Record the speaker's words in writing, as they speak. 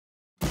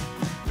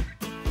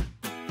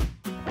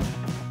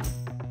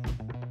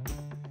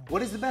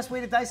What is the best way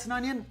to dice an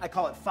onion? I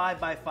call it 5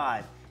 by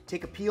 5.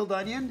 Take a peeled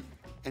onion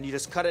and you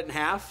just cut it in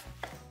half.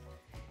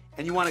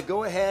 And you want to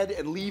go ahead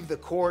and leave the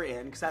core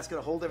in because that's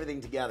going to hold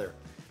everything together.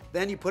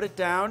 Then you put it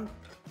down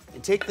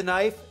and take the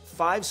knife,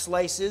 5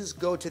 slices,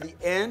 go to the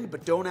end,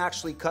 but don't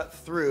actually cut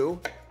through.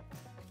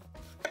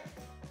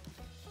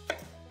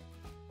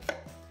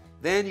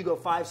 Then you go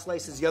 5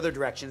 slices the other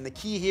direction. And the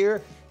key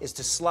here is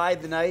to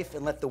slide the knife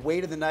and let the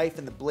weight of the knife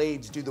and the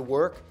blades do the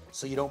work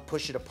so you don't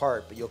push it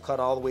apart, but you'll cut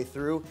all the way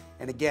through.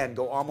 And again,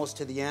 go almost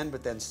to the end,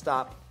 but then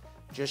stop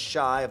just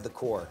shy of the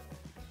core.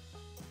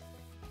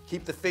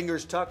 Keep the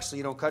fingers tucked so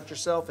you don't cut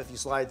yourself if you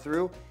slide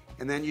through.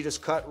 And then you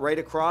just cut right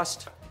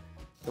across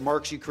the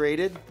marks you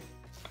created.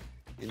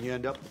 And you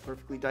end up with a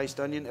perfectly diced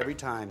onion every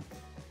time.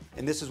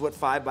 And this is what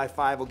 5 by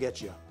 5 will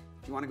get you.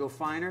 If you want to go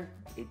finer,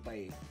 8 by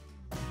 8.